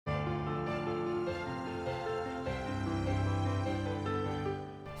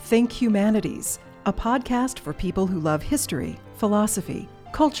Think Humanities, a podcast for people who love history, philosophy,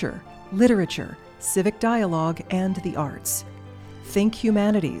 culture, literature, civic dialogue, and the arts. Think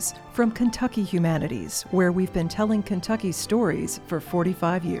Humanities from Kentucky Humanities, where we've been telling Kentucky's stories for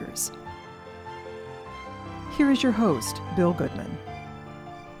 45 years. Here is your host, Bill Goodman.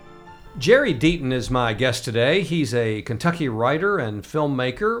 Jerry Deaton is my guest today. He's a Kentucky writer and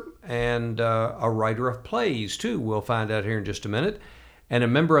filmmaker and a writer of plays, too. We'll find out here in just a minute. And a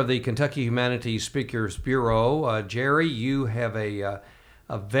member of the Kentucky Humanities Speakers Bureau. Jerry, you have a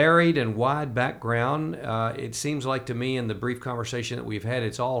varied and wide background. It seems like to me in the brief conversation that we've had,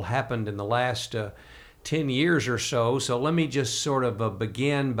 it's all happened in the last 10 years or so. So let me just sort of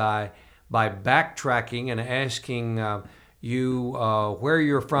begin by backtracking and asking you where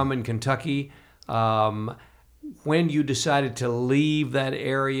you're from in Kentucky, when you decided to leave that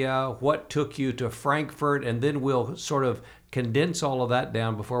area, what took you to Frankfort, and then we'll sort of condense all of that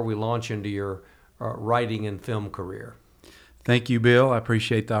down before we launch into your writing and film career. Thank you, Bill. I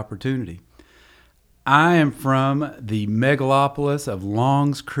appreciate the opportunity. I am from the megalopolis of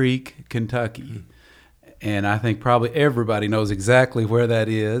Longs Creek, Kentucky, and I think probably everybody knows exactly where that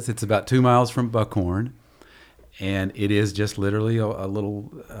is. It's about 2 miles from Buckhorn. And it is just literally a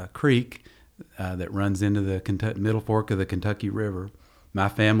little creek that runs into the Middle Fork of the Kentucky River. My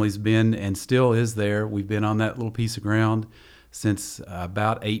family's been and still is there. We've been on that little piece of ground since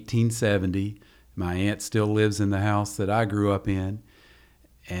about 1870. My aunt still lives in the house that I grew up in.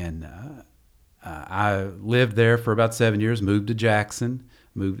 And I lived there for about 7 years, moved to Jackson,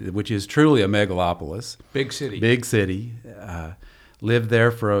 which is truly a megalopolis. Big city. Big city. Lived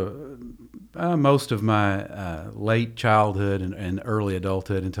there for most of my late childhood and early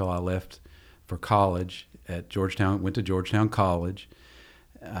adulthood until I left for college at Georgetown. Went to Georgetown College.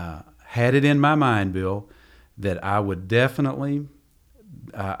 Had it in my mind, Bill, that I would definitely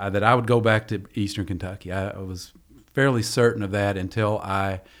that I would go back to Eastern Kentucky. I was fairly certain of that until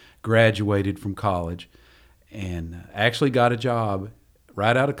I graduated from college and actually got a job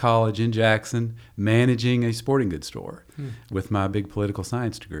right out of college in Jackson, managing a sporting goods store with my big political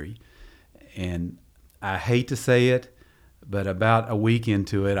science degree. And I hate to say it, but about a week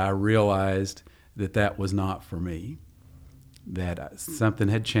into it, I realized that that was not for me, that something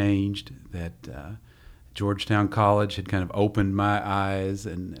had changed, that Georgetown College had kind of opened my eyes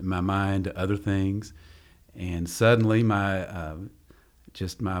and my mind to other things. And suddenly my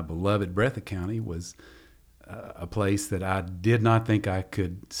beloved Breathitt County was a place that I did not think I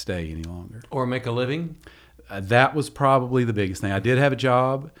could stay any longer. Or make a living? That was probably the biggest thing. I did have a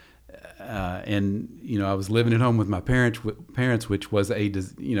job, and I was living at home with my parents, which was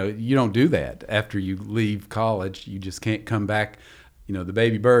you don't do that after you leave college. You just can't come back. The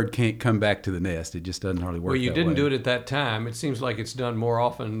baby bird can't come back to the nest. It just doesn't hardly work. Well, you didn't do it at that time. It seems like it's done more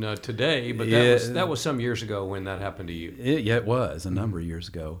often today, but that was some years ago when that happened to you. It was a number of years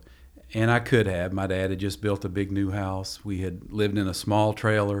ago. And I could have. My dad had just built a big new house. We had lived in a small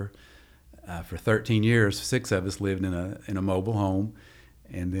trailer for 13 years. 6 of us lived in a mobile home.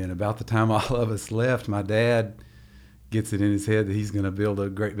 And then about the time all of us left, my dad gets it in his head that he's going to build a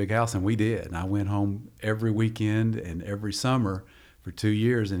great big house, and we did. And I went home every weekend and every summer for 2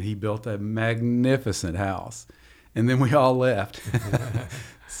 years, and he built a magnificent house. And then we all left.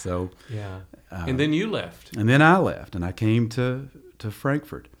 So yeah. And then you left. And then I left, and I came to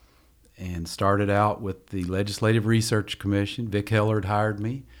Frankfort and started out with the Legislative Research Commission. Vic Heller had hired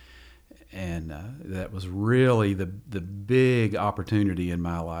me, and that was really the big opportunity in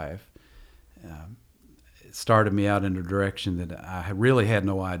my life. It started me out in a direction that I really had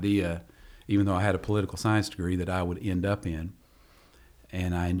no idea, even though I had a political science degree, that I would end up in.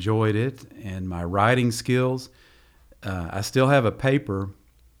 And I enjoyed it, and my writing skills. I still have a paper,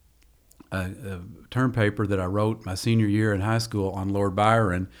 a term paper that I wrote my senior year in high school on Lord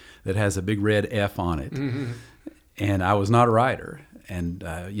Byron that has a big red F on it. Mm-hmm. And I was not a writer. And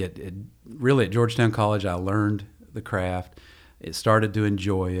yet really at Georgetown College, I learned the craft. It started to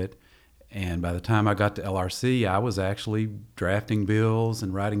enjoy it. And by the time I got to LRC, I was actually drafting bills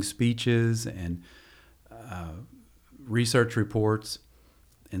and writing speeches and research reports.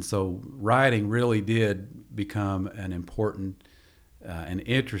 And so writing really did become an important and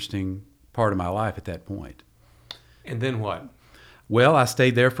interesting part of my life at that point. And then what? Well, I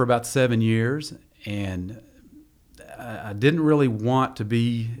stayed there for about 7 years, and I didn't really want to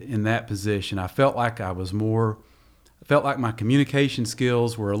be in that position. I felt like my communication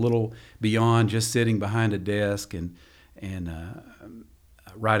skills were a little beyond just sitting behind a desk and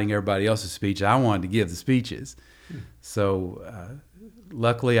writing everybody else's speech. I wanted to give the speeches. So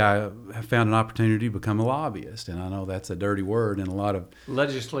luckily, I found an opportunity to become a lobbyist, and I know that's a dirty word in a lot of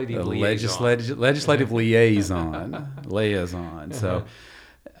legislative liaison. Legislative liaison. So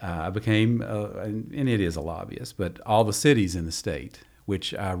I became, and it is a lobbyist, but all the cities in the state,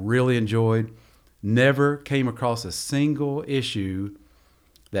 which I really enjoyed. Never came across a single issue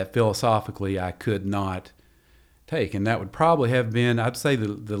that philosophically I could not take, and that would probably have been, I'd say,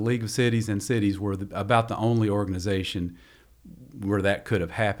 the League of Cities and Cities were about the only organization where that could have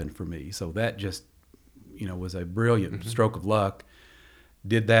happened for me. So that just, was a brilliant stroke of luck.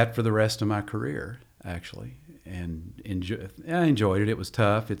 Did that for the rest of my career, actually, and I enjoyed it. It was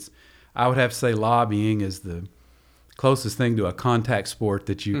tough. I would have to say lobbying is the closest thing to a contact sport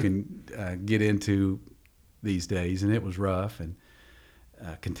that you can get into these days, and it was rough and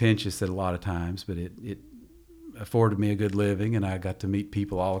contentious at a lot of times, but it afforded me a good living, and I got to meet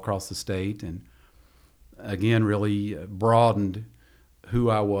people all across the state, and again really broadened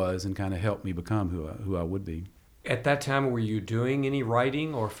who I was and kind of helped me become who I would be. At that time, were you doing any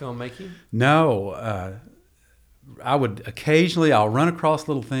writing or filmmaking? No. I would occasionally, I'll run across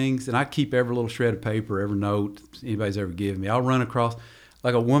little things, and I keep every little shred of paper, every note anybody's ever given me. I'll run across,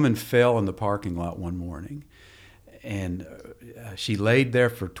 like a woman fell in the parking lot one morning, and she laid there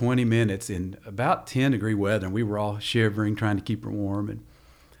for 20 minutes in about 10-degree weather, and we were all shivering, trying to keep her warm,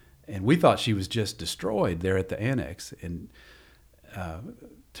 and we thought she was just destroyed there at the annex, and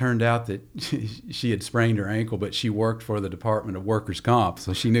turned out that she had sprained her ankle, but she worked for the Department of Workers' Comp,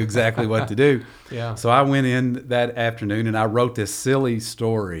 so she knew exactly what to do. Yeah. So I went in that afternoon and I wrote this silly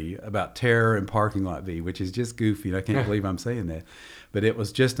story about terror in parking lot V, which is just goofy. I can't believe I'm saying that. But it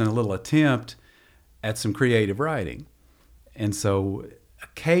was just a little attempt at some creative writing. And so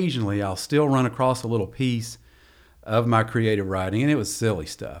occasionally I'll still run across a little piece of my creative writing, and it was silly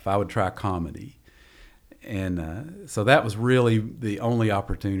stuff. I would try comedy. And so that was really the only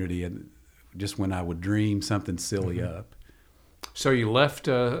opportunity, and just when I would dream something silly up. So you left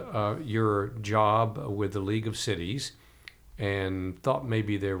your job with the League of Cities and thought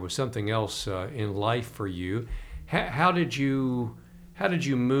maybe there was something else in life for you. How did you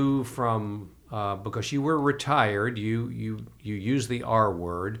move from, because you were retired, you used the R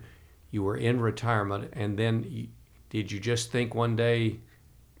word, you were in retirement, and then did you just think one day,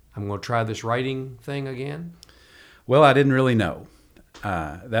 I'm going to try this writing thing again? Well, I didn't really know.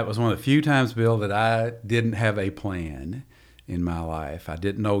 That was one of the few times, Bill, that I didn't have a plan in my life. I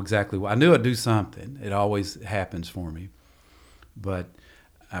didn't know exactly what. I knew I'd do something. It always happens for me. But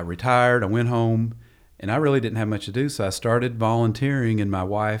I retired, I went home, and I really didn't have much to do, so I started volunteering in my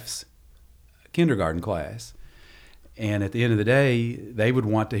wife's kindergarten class. And at the end of the day, they would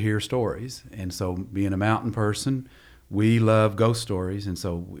want to hear stories. And so being a mountain person, we love ghost stories, and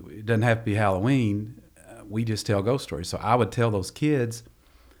so it doesn't have to be Halloween. We just tell ghost stories. So I would tell those kids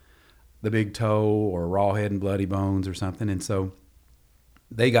the big toe or raw head and bloody bones or something, and so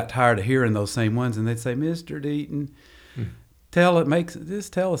they got tired of hearing those same ones, and they'd say, "Mr. Deaton,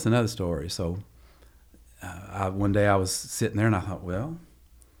 just tell us another story." So one day I was sitting there, and I thought, well,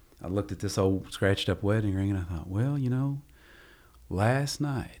 I looked at this old scratched up wedding ring, and I thought, well, last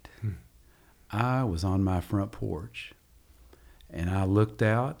night I was on my front porch. And I looked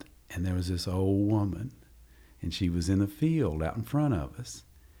out, and there was this old woman, and she was in the field out in front of us.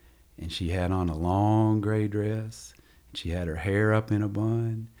 And she had on a long gray dress, and she had her hair up in a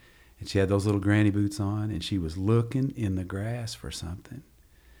bun, and she had those little granny boots on, and she was looking in the grass for something.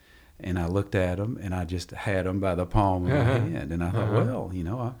 And I looked at them, and I just had them by the palm of my hand. And I thought,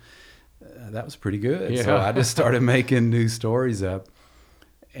 well, that was pretty good. Yeah. So I just started making new stories up.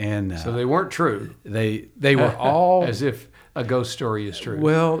 And so they weren't true. They were all as if a ghost story is true.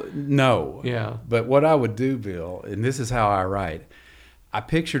 Well, no. Yeah. But what I would do, Bill, and this is how I write, I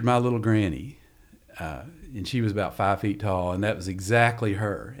pictured my little granny, and she was about 5 feet tall, and that was exactly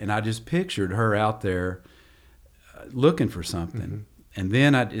her. And I just pictured her out there looking for something. Mm-hmm. And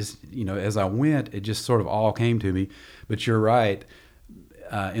then I just, as I went, it just sort of all came to me. But you're right.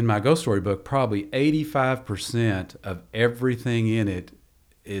 In my ghost story book, probably 85% of everything in it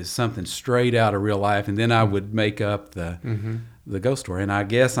is something straight out of real life, and then I would make up the ghost story. And I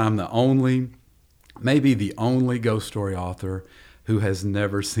guess I'm maybe the only ghost story author who has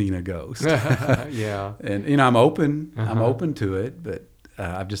never seen a ghost. Yeah. And I'm open to it, but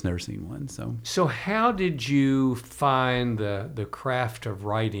I've just never seen one. So how did you find the craft of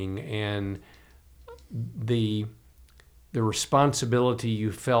writing and the responsibility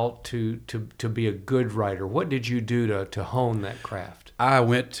you felt to be a good writer? What did you do to hone that craft? I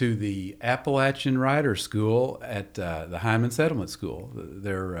went to the Appalachian Writer School at the Hyman Settlement School,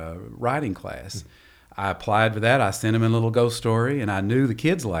 their writing class. I applied for that. I sent them a little ghost story, and I knew the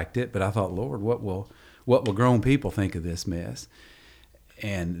kids liked it, but I thought, Lord, what will grown people think of this mess?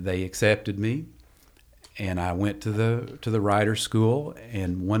 And they accepted me, and I went to the writer's school,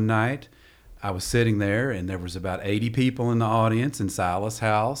 and one night I was sitting there, and there was about 80 people in the audience, and Silas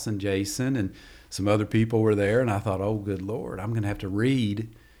House and Jason and some other people were there, and I thought, oh, good Lord, I'm going to have to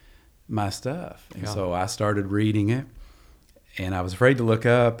read my stuff. And so I started reading it, and I was afraid to look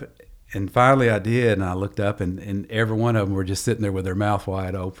up, and finally I did, and I looked up, and every one of them were just sitting there with their mouth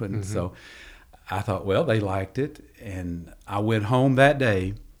wide open. So I thought, well, they liked it, and I went home that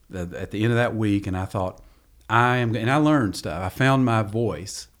day, at the end of that week, and I thought, and I learned stuff. I found my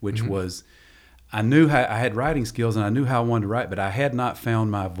voice, which was, I knew how I had writing skills, and I knew how I wanted to write, but I had not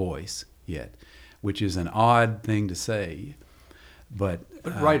found my voice yet, which is an odd thing to say. But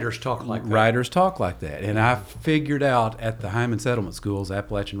writers talk like that. Writers talk like that. And I figured out at the Hyman Settlement School's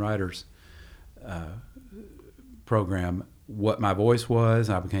Appalachian Writers program what my voice was.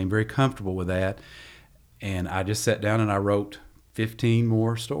 I became very comfortable with that. And I just sat down and I wrote 15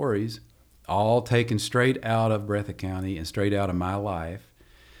 more stories, all taken straight out of Breathitt County and straight out of my life.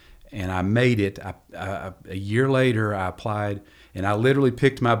 And I made it. A year later, I applied, and I literally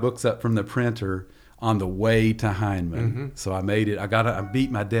picked my books up from the printer on the way to Hyman. So I made it. I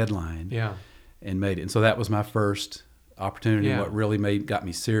beat my deadline. And made it. And so that was my first opportunity. What really got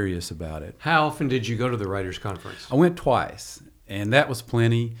me serious about it. How often did you go to the Writers' Conference? I went twice, and that was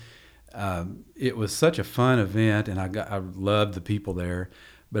plenty. It was such a fun event, and I loved the people there.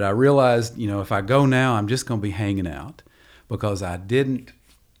 But I realized, if I go now, I'm just going to be hanging out, because I didn't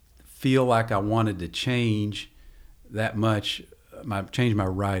feel like I wanted to change that much, change my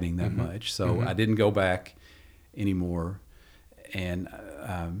writing that much. So I didn't go back anymore. And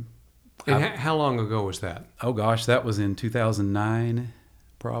how long ago was that? Oh gosh, that was in 2009,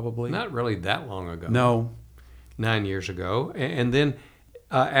 probably. Not really that long ago. No. 9 years ago. And then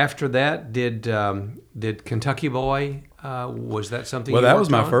after that, did Kentucky Boy, was that something Well, you that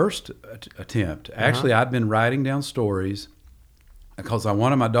was my on? first attempt. Actually, I'd been writing down stories because I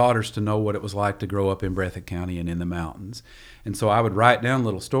wanted my daughters to know what it was like to grow up in Breathitt County and in the mountains. And so I would write down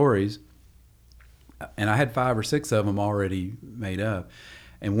little stories, and I had 5 or 6 of them already made up.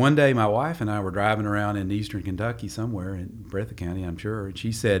 And one day my wife and I were driving around in eastern Kentucky somewhere, in Breathitt County, I'm sure, and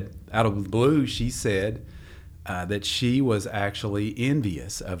she said, out of the blue, she said that she was actually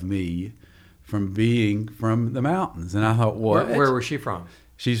envious of me from being from the mountains. And I thought, what? Where was she from?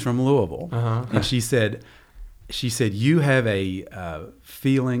 She's from Louisville. And she said, you have a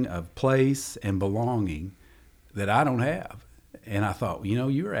feeling of place and belonging that I don't have. And I thought,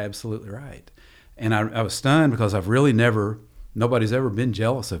 you're absolutely right. And I was stunned, because I've really nobody's ever been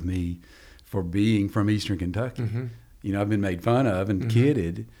jealous of me for being from eastern Kentucky. I've been made fun of and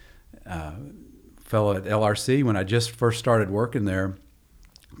kidded. Fellow at LRC, when I just first started working there,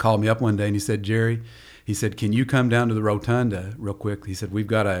 called me up one day and he said, Jerry, he said, can you come down to the Rotunda real quick? He said, we've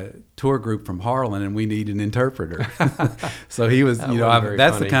got a tour group from Harlan and we need an interpreter. So he was, that's funny.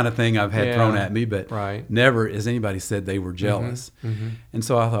 The kind of thing I've had thrown at me, but never has anybody said they were jealous. And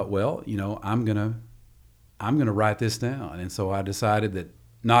so I thought, well, I'm gonna write this down. And so I decided that,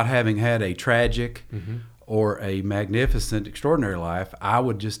 not having had a tragic or a magnificent, extraordinary life, I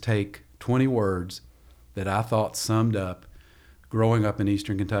would just take 20 words that I thought summed up growing up in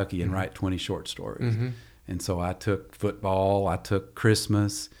eastern Kentucky and write 20 short stories. And so I took football, I took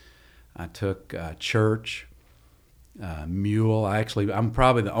Christmas, I took church, mule. I'm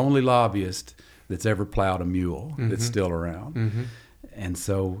probably the only lobbyist that's ever plowed a mule that's still around. And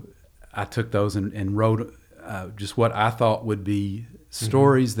so I took those and wrote just what I thought would be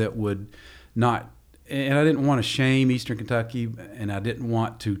stories that would not, and I didn't want to shame eastern Kentucky, and I didn't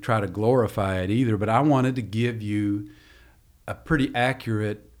want to try to glorify it either, but I wanted to give you a pretty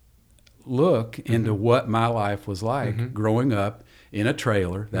accurate look into what my life was like growing up in a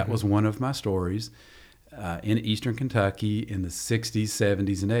trailer. That was one of my stories, in eastern Kentucky in the 60s,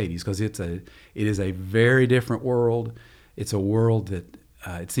 70s, and 80s, because it is a very different world. It's a world that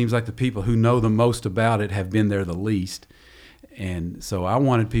it seems like the people who know the most about it have been there the least. And so I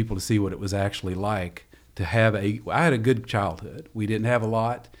wanted people to see what it was actually like to have I had a good childhood. We didn't have a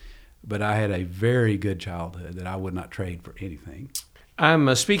lot, but I had a very good childhood that I would not trade for anything.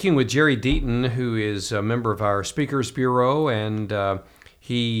 I'm speaking with Jerry Deaton, who is a member of our Speakers Bureau, and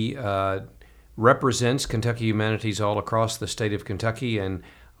he represents Kentucky Humanities all across the state of Kentucky. And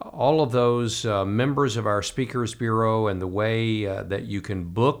all of those members of our Speakers Bureau, and the way that you can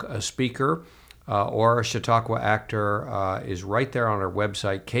book a speaker or a Chautauqua actor is right there on our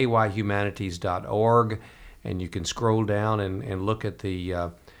website, kyhumanities.org, and you can scroll down and look at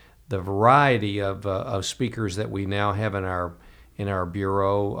the variety of speakers that we now have in our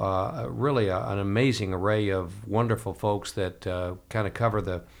bureau. Really an amazing array of wonderful folks that kind of cover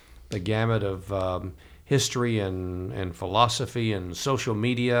the gamut of history and philosophy and social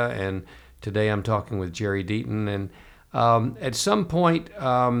media. And today I'm talking with Jerry Deaton. And at some point,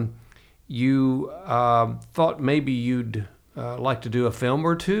 you thought maybe you'd like to do a film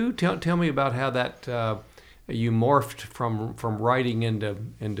or two. Tell me about how that you morphed from writing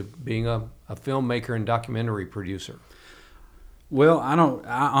into being a filmmaker and documentary producer. Well, I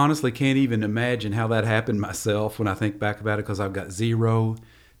honestly can't even imagine how that happened myself when I think back about it, because I've got zero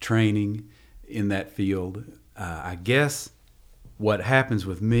training in that field. I guess what happens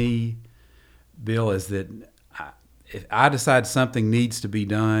with me, Bill, is that if I decide something needs to be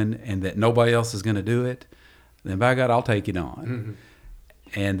done and that nobody else is going to do it, then by God, I'll take it on. Mm-hmm.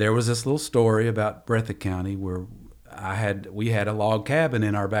 And there was this little story about Breathitt County where we had a log cabin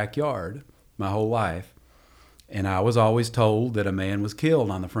in our backyard my whole life. And I was always told that a man was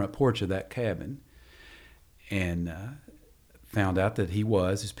killed on the front porch of that cabin. And found out that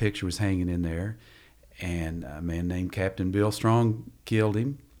his picture was hanging in there. And a man named Captain Bill Strong killed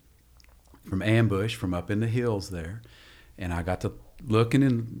him from ambush from up in the hills there. And I got to looking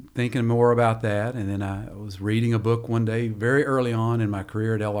and thinking more about that. And then I was reading a book one day very early on in my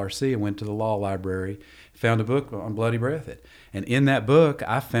career at LRC. I went to the law library, found a book on Bloody Breathitt. And in that book,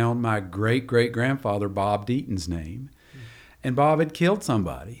 I found my great-great-grandfather, Bob Deaton's name. And Bob had killed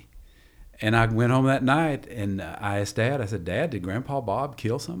somebody. And I went home that night and I asked Dad, I said, "Dad, did Grandpa Bob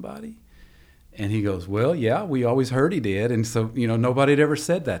kill somebody?" And he goes, "Well, yeah, we always heard he did." And so, nobody had ever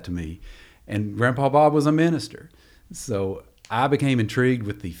said that to me. And Grandpa Bob was a minister. So I became intrigued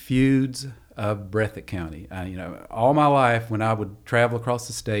with the feuds of Breathitt County. All my life when I would travel across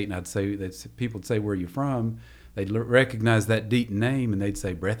the state and people would say, "Where are you from?" They'd recognize that Deaton name and they'd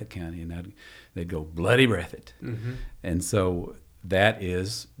say Breathitt County, and they'd go, "Bloody Breathitt." Mm-hmm. And so that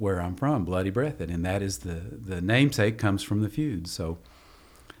is where I'm from, Bloody Breathitt, and that is the namesake comes from the feuds. So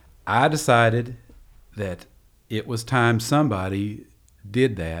I decided that it was time somebody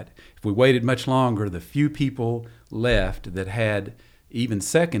did that. If we waited much longer, the few people left that had even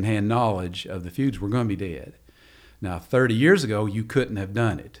secondhand knowledge of the feuds were going to be dead. Now, 30 years ago, you couldn't have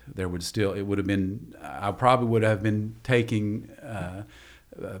done it. I probably would have been taking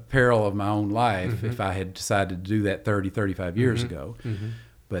peril of my own life mm-hmm. if I had decided to do that 35 years mm-hmm. ago. Mm-hmm.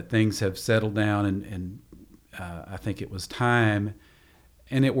 But things have settled down, and I think it was time,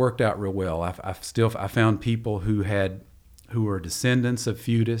 and it worked out real well. I found people who were descendants of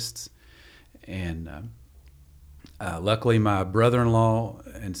feudists, and luckily my brother-in-law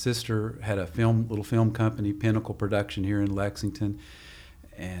and sister had a little film company, Pinnacle Production, here in Lexington,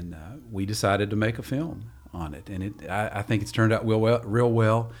 and we decided to make a film on it. And I think it's turned out real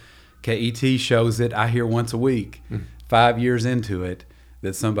well. KET shows it, I hear once a week, 5 years into it,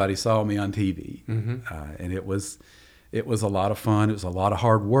 that somebody saw me on TV. Mm-hmm. And it was a lot of fun. It was a lot of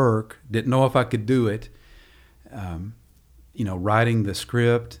hard work. Didn't know if I could do it. Writing the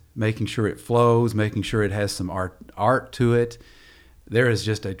script, making sure it flows, making sure it has some art to it. There is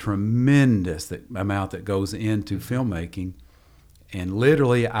just a tremendous amount that goes into filmmaking. And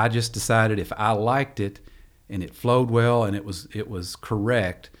literally, I just decided if I liked it and it flowed well and it was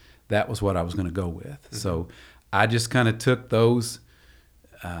correct, that was what I was going to go with. Mm-hmm. So I just kind of took those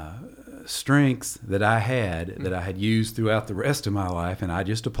strengths that I had used throughout the rest of my life, and I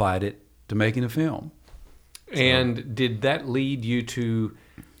just applied it to making a film. And did that lead you to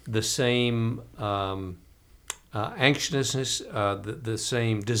the same anxiousness, the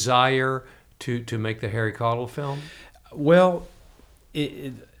same desire to make the Harry Caudill film? Well,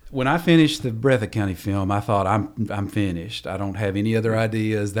 when I finished the Breathitt County film, I thought I'm finished. I don't have any other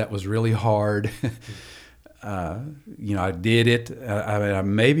ideas. That was really hard. I did it.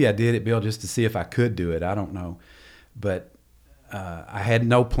 Maybe I did it, Bill, just to see if I could do it. I don't know, but I had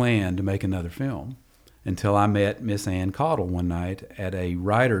no plan to make another film until I met Miss Ann Caudill one night at a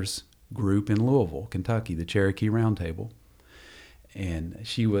writers group in Louisville, Kentucky, the Cherokee Roundtable. And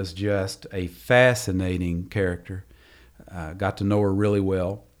she was just a fascinating character. Got to know her really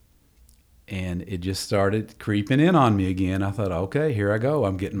well. And it just started creeping in on me again. I thought, okay, here I go.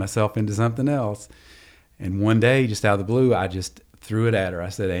 I'm getting myself into something else. And one day, just out of the blue, I just threw it at her. I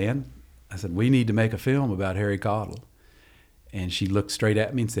said, "Ann," "we need to make a film about Harry Caudill." And she looked straight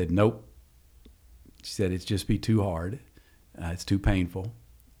at me and said, "Nope." She said, "It's just be too hard. It's too painful."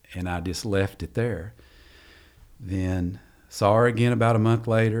 And I just left it there. Then saw her again about a month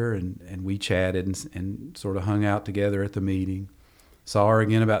later, and we chatted and sort of hung out together at the meeting. Saw her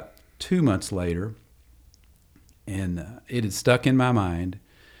again about 2 months later, and it had stuck in my mind.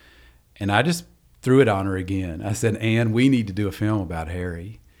 And I just threw it on her again. I said, Ann, we need to do a film about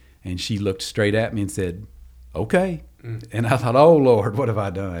Harry. And she looked straight at me and said, okay. And I thought, oh, Lord, what have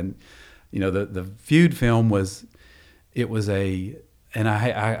I done? The Feud film I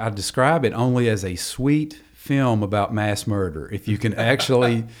describe it only as a sweet film about mass murder, if you can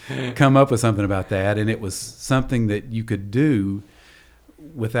actually come up with something about that. And it was something that you could do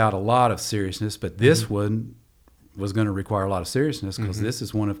without a lot of seriousness, but this one was going to require a lot of seriousness because this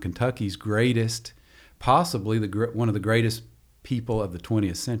is one of Kentucky's greatest, possibly one of the greatest people of the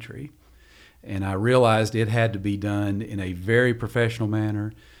 20th century. And I realized it had to be done in a very professional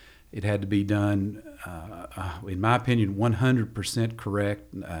manner. It had to be done, in my opinion, 100%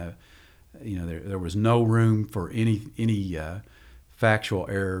 correct. There was no room for any factual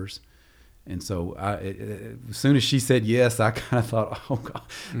errors. And so as soon as she said yes, I kind of thought, oh God,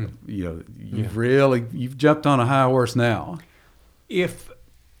 you've jumped on a high horse now. If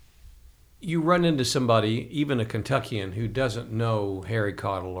you run into somebody, even a Kentuckian, who doesn't know Harry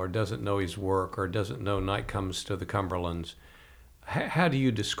Cottle or doesn't know his work or doesn't know Night Comes to the Cumberlands, how do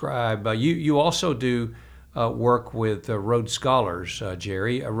you describe, you also do work with Rhodes Scholars,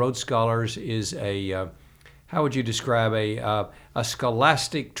 Jerry. Rhodes Scholars is how would you describe a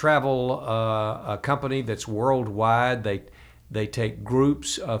scholastic travel company that's worldwide? They take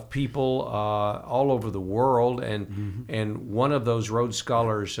groups of people all over the world, and one of those Rhodes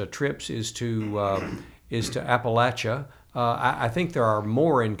Scholars trips is to Appalachia. I think there are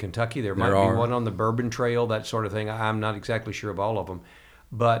more in Kentucky. There might be one on the Bourbon Trail, that sort of thing. I'm not exactly sure of all of them.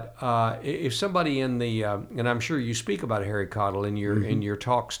 But if somebody in the and I'm sure you speak about Harry Cottle in your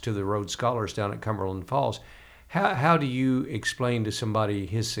talks to the Rhodes Scholars down at Cumberland Falls, how do you explain to somebody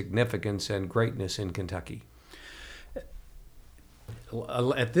his significance and greatness in Kentucky?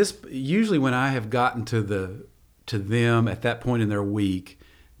 Usually when I have gotten to them at that point in their week,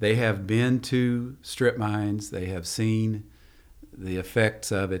 they have been to strip mines. They have seen the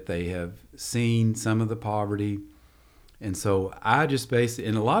effects of it. They have seen some of the poverty. And so I just basically,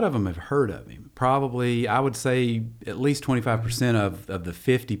 and a lot of them have heard of him. Probably, I would say at least 25% of the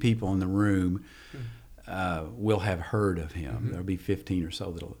 50 people in the room will have heard of him. There'll be 15 or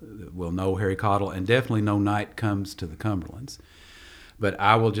so that will know Harry Cottle and definitely know Night Comes to the Cumberlands. But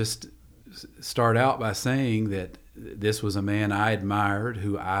I will just start out by saying that this was a man I admired,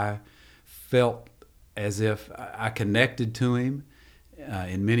 who I felt as if I connected to him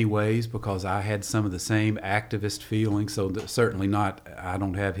in many ways because I had some of the same activist feelings. So certainly not, I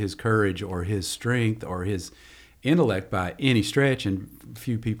don't have his courage or his strength or his intellect by any stretch, and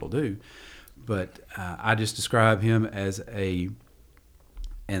few people do. But I just describe him as an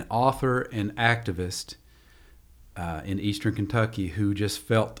author and activist in Eastern Kentucky who just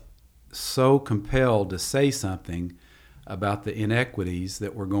felt so compelled to say something about the inequities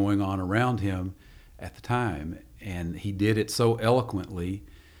that were going on around him at the time. And he did it so eloquently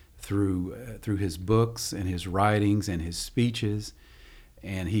through his books and his writings and his speeches.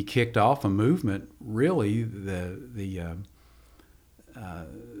 And he kicked off a movement, really, the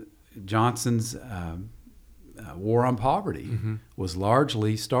Johnson's war on poverty was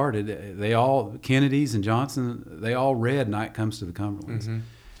largely started. Kennedys and Johnson, they all read Night Comes to the Cumberlands.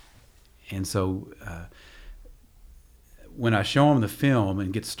 And so when I show them the film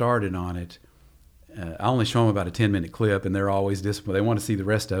and get started on it, I only show them about a 10-minute clip, and they're always disappointed. They want to see the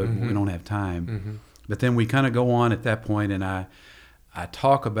rest of it, but we don't have time. But then we kind of go on at that point, and I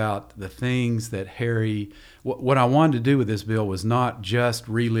talk about the things that Harry... What I wanted to do with this, Bill, was not just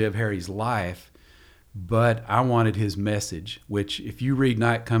relive Harry's life, but I wanted his message, which if you read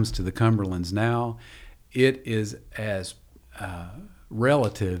Night Comes to the Cumberlands now, it is as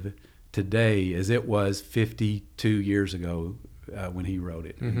relative today as it was 52 years ago when he wrote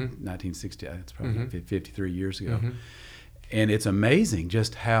it, in 1960. It's probably 53 years ago. And it's amazing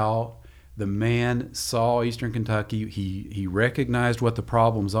just how the man saw Eastern Kentucky. He recognized what the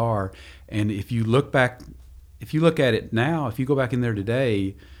problems are. And if you look at it now, if you go back in there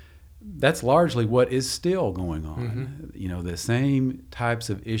today, that's largely what is still going on. You know, the same types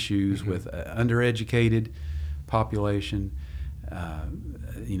of issues with undereducated population.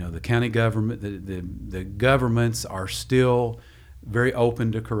 You know, the county government, the governments are still very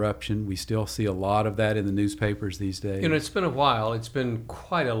open to corruption. We still see a lot of that in the newspapers these days. You know, it's been a while. It's been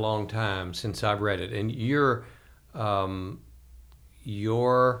quite a long time since I've read it, and you're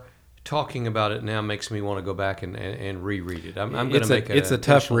talking about it now makes me want to go back and reread it. I'm going to make it's a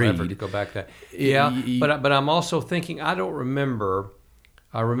tough read effort to go back to that. But I'm also thinking I remember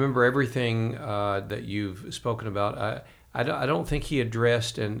everything that you've spoken about. I don't think he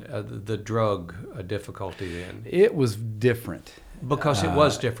addressed the drug difficulty then. It was different. Because it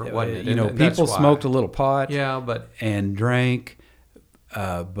was different, wasn't it? You know, And that's people why. smoked a little pot, Yeah, but and drank,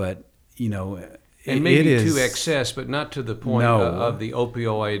 but you know, and maybe it is to excess, but not to the point No. of the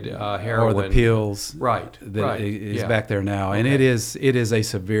opioid heroin or the pills, Right, that right, is yeah. back there now, and Okay. it is a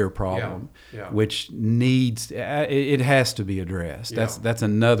severe problem, Yeah. which needs it has to be addressed. Yeah. That's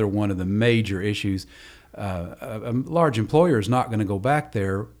another one of the major issues. A large employer is not going to go back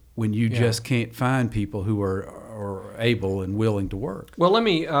there when you just can't find people who are able and willing to work. Well, let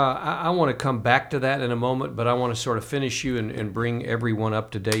me. I want to come back to that in a moment, but I want to sort of finish you and bring everyone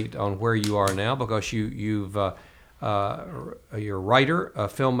up to date on where you are now, because you're a writer, a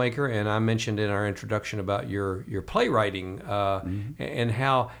filmmaker, and I mentioned in our introduction about your playwriting and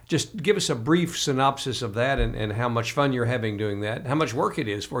how. Just give us a brief synopsis of that and how much fun you're having doing that, how much work it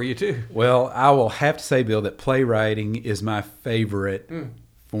is for you too. Well, I will have to say, Bill, that playwriting is my favorite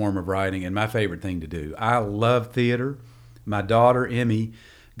form of writing and my favorite thing to do. I love theater. My daughter, Emmy,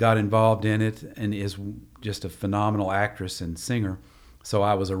 got involved in it and is just a phenomenal actress and singer. So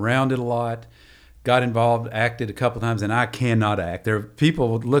I was around it a lot, got involved, acted a couple times, and I cannot act. There are people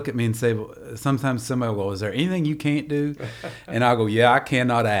would look at me and say, well, sometimes somebody will go, is there anything you can't do? And I'll go, yeah, I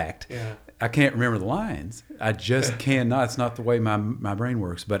cannot act. Yeah. I can't remember the lines. I just cannot. It's not the way my brain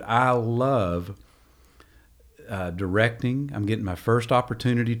works. But I love directing. I'm getting my first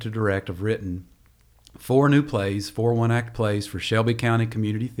opportunity to direct. I've written 4 new plays, 4 one-act plays for Shelby County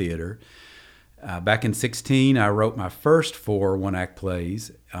Community Theater. Back in 2016, I wrote my first 4 one-act plays,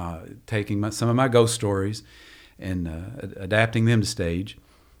 taking some of my ghost stories and adapting them to stage.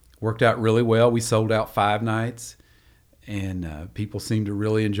 Worked out really well. We sold out 5 nights, and people seemed to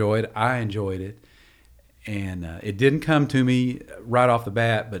really enjoy it. I enjoyed it. And it didn't come to me right off the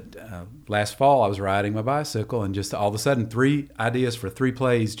bat, but last fall I was riding my bicycle, and just all of a sudden 3 ideas for 3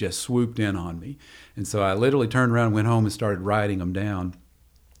 plays just swooped in on me. And so I literally turned around and went home and started writing them down.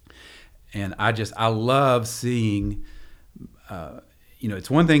 And I love seeing, it's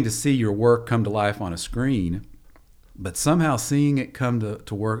one thing to see your work come to life on a screen, but somehow seeing it come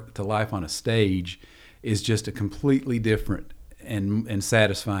to life on a stage is just a completely different and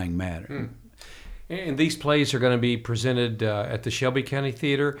satisfying matter. And these plays are going to be presented at the Shelby County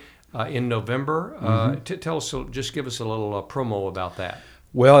Theater in November. Tell us, just give us a little promo about that.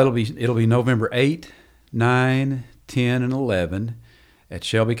 Well, it'll be November 8, 9, 10, and 11 at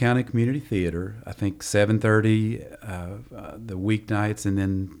Shelby County Community Theater. I think 7:30 the weeknights, and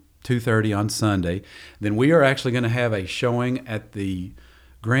then 2:30 on Sunday. Then we are actually going to have a showing at the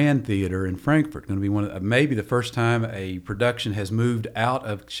Grand Theater in Frankfort. Going to be maybe the first time a production has moved out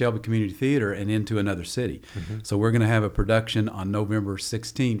of Shelby Community Theater and into another city. So we're going to have a production on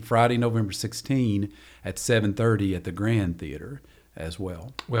Friday, November 16 at 7:30 at the Grand Theater as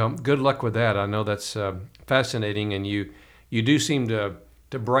well. Well, good luck with that. I know that's fascinating, and you do seem to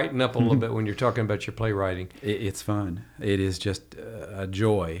brighten up a little bit when you're talking about your playwriting. It's fun. It is just a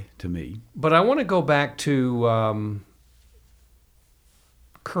joy to me. But I want to go back to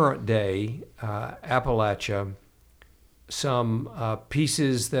current day, Appalachia, some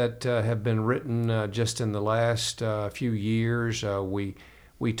pieces that have been written just in the last few years.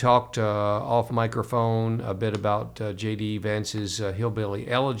 We talked off microphone a bit about J.D. Vance's Hillbilly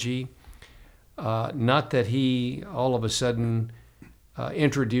Elegy. Not that he all of a sudden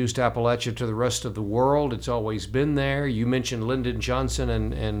introduced Appalachia to the rest of the world. It's always been there. You mentioned Lyndon Johnson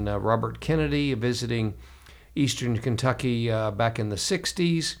and Robert Kennedy visiting Eastern Kentucky back in the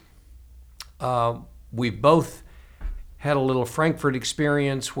 60s. We both had a little Frankfort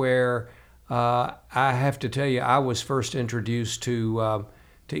experience where I have to tell you, I was first introduced to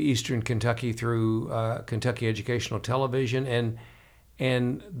Eastern Kentucky through Kentucky Educational Television,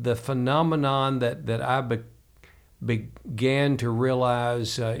 and the phenomenon that I began to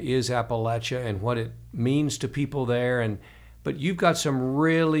realize is Appalachia and what it means to people there. But you've got some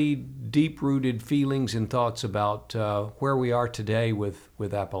really deep-rooted feelings and thoughts about where we are today with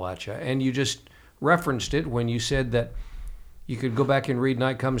Appalachia. And you just referenced it when you said that you could go back and read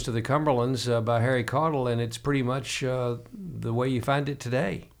Night Comes to the Cumberlands by Harry Caudle, and it's pretty much the way you find it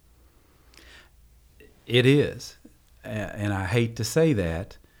today. It is. And I hate to say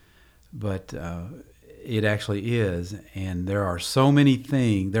that, but it actually is. And there are so many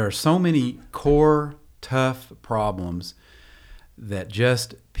core, tough problems that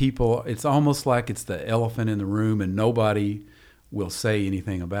just people, it's almost like it's the elephant in the room and nobody will say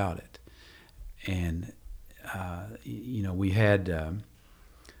anything about it. And, we had,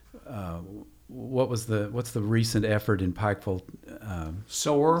 what's the recent effort in Pikeville?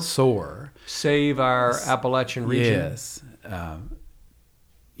 SOAR. Save our Appalachian region. Yes.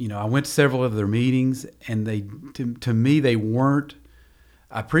 I went to several of their meetings, and to me, they weren't.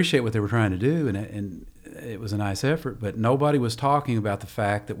 I appreciate what they were trying to do, and it was a nice effort, but nobody was talking about the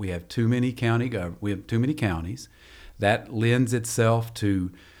fact that we have too many counties. That lends itself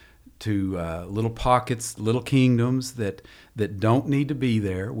to little pockets, little kingdoms that don't need to be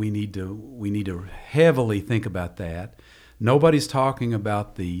there. We need to heavily think about that. Nobody's talking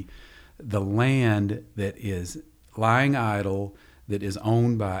about the land that is lying idle, that is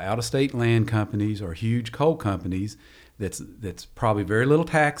owned by out-of-state land companies or huge coal companies. That's probably very little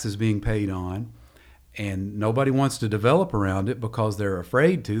taxes being paid on, and nobody wants to develop around it because they're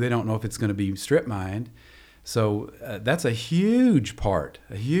afraid to. They don't know if it's going to be strip mined. So that's a huge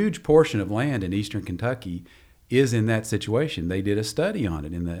portion of land in eastern Kentucky is in that situation. They did a study on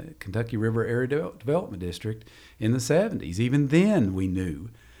it in the Kentucky River Area Development District in the 70s. Even then we knew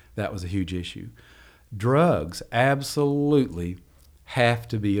that was a huge issue. Drugs absolutely have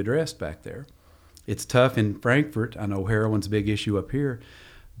to be addressed back there. It's tough in Frankfort. I know heroin's a big issue up here,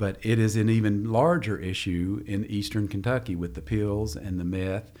 but it is an even larger issue in eastern Kentucky with the pills and the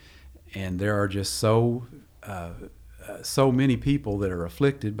meth. And there are just so many people that are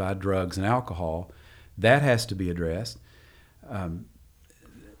afflicted by drugs and alcohol. That has to be addressed.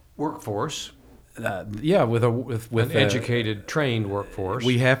 Workforce. With an educated, trained workforce.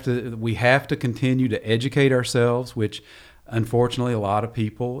 We have to continue to educate ourselves, which unfortunately a lot of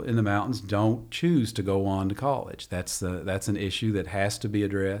people in the mountains don't choose to go on to college. That's an issue that has to be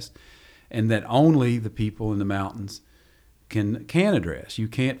addressed, and that only the people in the mountains can address. You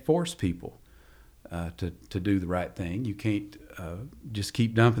can't force people to do the right thing. You can't just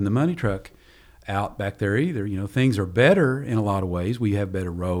keep dumping the money truck out back there either. Things are better in a lot of ways. We have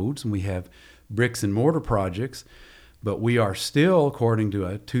better roads and we have bricks and mortar projects, but we are still, according to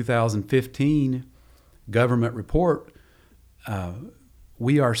a 2015 government report,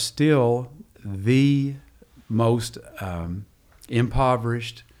 we are still the most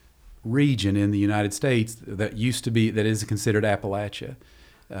impoverished region in the United States that is considered Appalachia.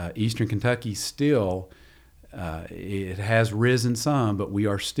 Eastern Kentucky still, it has risen some, but we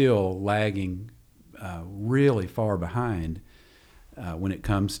are still lagging really far behind when it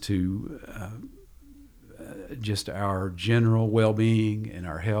comes to just our general well-being and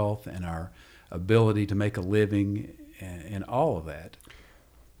our health and our ability to make a living and all of that.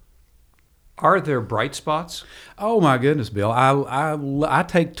 Are there bright spots? Oh my goodness, Bill! I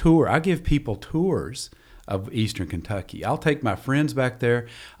take tour. I give people tours of eastern Kentucky. I'll take my friends back there.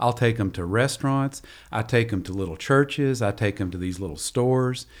 I'll take them to restaurants. I take them to little churches. I take them to these little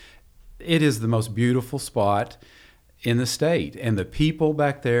stores. It is the most beautiful spot in the state, and the people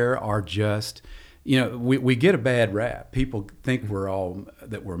back there are just. We get a bad rap. People think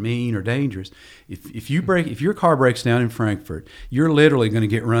that we're mean or dangerous. If your car breaks down in Frankfort, you're literally going to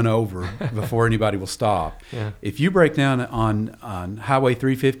get run over before anybody will stop. Yeah. If you break down on Highway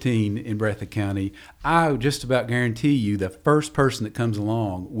 315 in Breathitt County, I just about guarantee you the first person that comes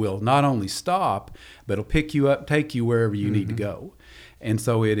along will not only stop, but will pick you up, take you wherever you need to go. And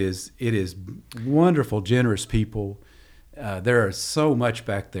so it is wonderful, generous people. There is so much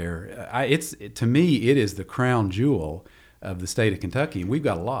back there. To me, it is the crown jewel of the state of Kentucky, and we've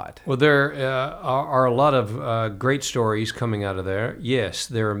got a lot. Well, there are a lot of great stories coming out of there. Yes,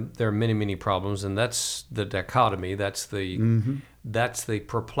 there are many, many problems, and that's the dichotomy. That's the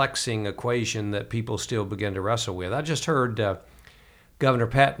perplexing equation that people still begin to wrestle with. I just heard Governor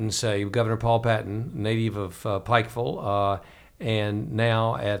Paul Patton, native of Pikeville, and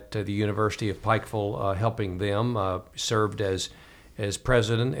now at the University of Pikeville, helping them, served as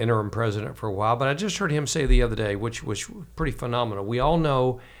interim president for a while. But I just heard him say the other day, which was pretty phenomenal. We all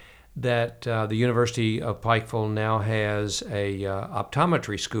know that the University of Pikeville now has a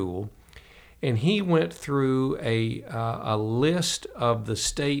optometry school, and he went through a list of the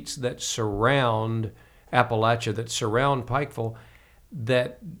states that surround Appalachia, that surround Pikeville,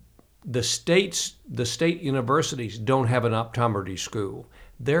 that the state universities don't have an optometry school.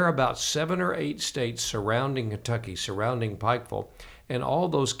 There are about 7 or 8 states surrounding Kentucky, surrounding Pikeville, and all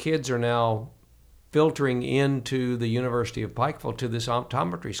those kids are now filtering into the University of Pikeville to this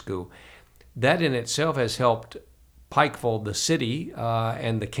optometry school. That in itself has helped Pikeville, the city,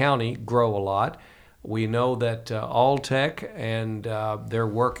 and the county grow a lot. We know that Alltech and their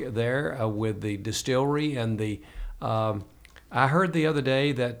work there with the distillery and the I heard the other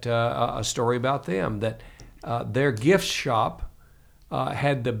day that a story about them, that their gift shop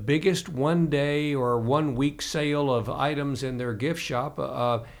had the biggest one-day or one-week sale of items in their gift shop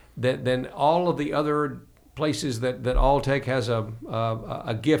than all of the other places that Alltech has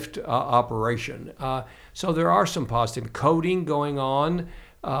a gift operation. So there are some positive coding going on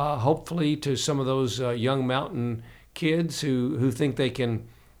hopefully to some of those young mountain kids who think they can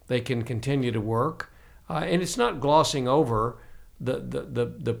continue to work. And it's not glossing over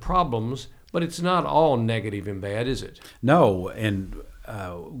the problems, but it's not all negative and bad, is it? No, and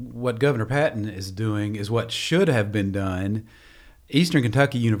what Governor Patton is doing is what should have been done. Eastern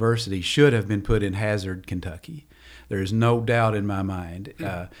Kentucky University should have been put in Hazard, Kentucky. There is no doubt in my mind.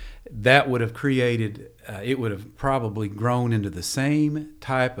 That would have created, it would have probably grown into the same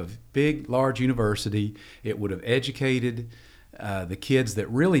type of big, large university. It would have educated the kids that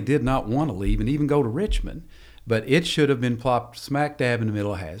really did not want to leave and even go to Richmond. But it should have been plopped smack dab in the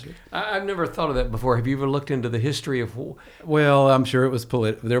middle of Hazard. I've never thought of that before. Have you ever looked into the history of? Well, I'm sure it was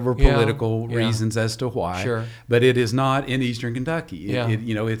there were political reasons as to why. Sure. But it is not in Eastern Kentucky.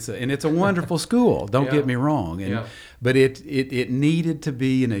 It's a wonderful school. Don't get me wrong. But it needed to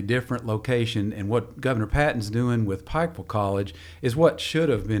be in a different location. And what Governor Patton's doing with Pikeville College is what should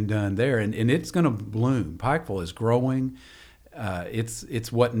have been done there. And it's going to bloom. Pikeville is growing.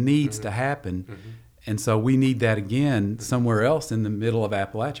 It's what needs to happen. Mm-hmm. And so we need that again somewhere else in the middle of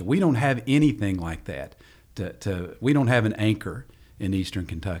Appalachia. We don't have anything like that. We don't have an anchor in Eastern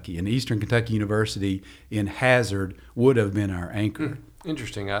Kentucky. And Eastern Kentucky University in Hazard would have been our anchor.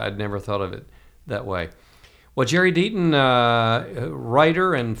 Interesting. I'd never thought of it that way. Well, Jerry Deaton,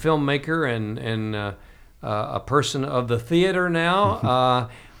 writer and filmmaker and a person of the theater now,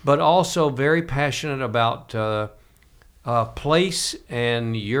 but also very passionate about place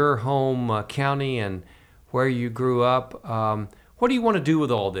and your home county and where you grew up. What do you want to do with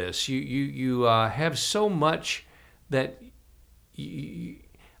all this? You have so much that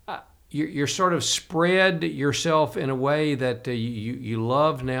you're sort of spread yourself in a way that you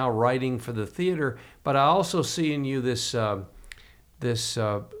love now writing for the theater. But I also see in you this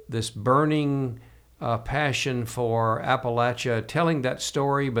burning passion for Appalachia, telling that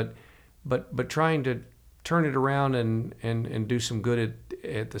story, but trying to turn it around and do some good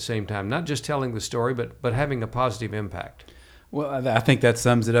at the same time. Not just telling the story, but having a positive impact. Well, I think that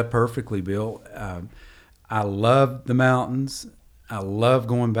sums it up perfectly, Bill. I love the mountains. I love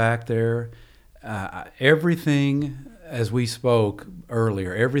going back there. Everything, as we spoke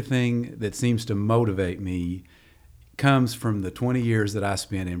earlier, everything that seems to motivate me comes from the 20 years that I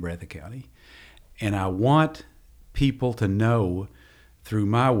spent in Breathitt County. And I want people to know through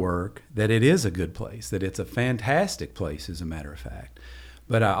my work that it is a good place, that it's a fantastic place, as a matter of fact.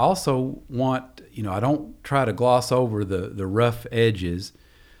 But I also want, I don't try to gloss over the rough edges,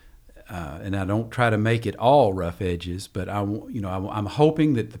 and I don't try to make it all rough edges, but I'm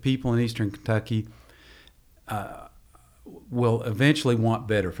hoping that the people in Eastern Kentucky will eventually want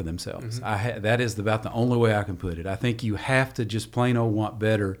better for themselves. Mm-hmm. That is about the only way I can put it. I think you have to just plain old want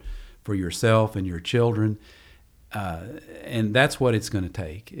better for yourself and your children. And that's what it's going to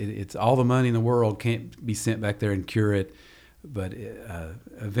take. It's all the money in the world can't be sent back there and cure it, but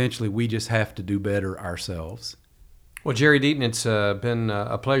eventually we just have to do better ourselves. Well, Jerry Deaton, it's been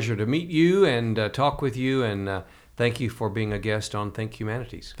a pleasure to meet you and talk with you, and thank you for being a guest on Think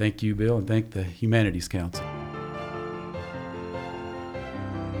Humanities. Thank you, Bill, and thank the Humanities Council.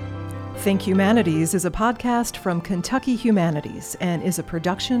 Think Humanities is a podcast from Kentucky Humanities and is a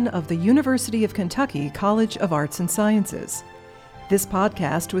production of the University of Kentucky College of Arts and Sciences. This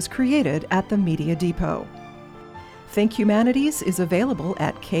podcast was created at the Media Depot. Think Humanities is available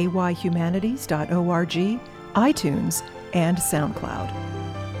at kyhumanities.org, iTunes, and SoundCloud.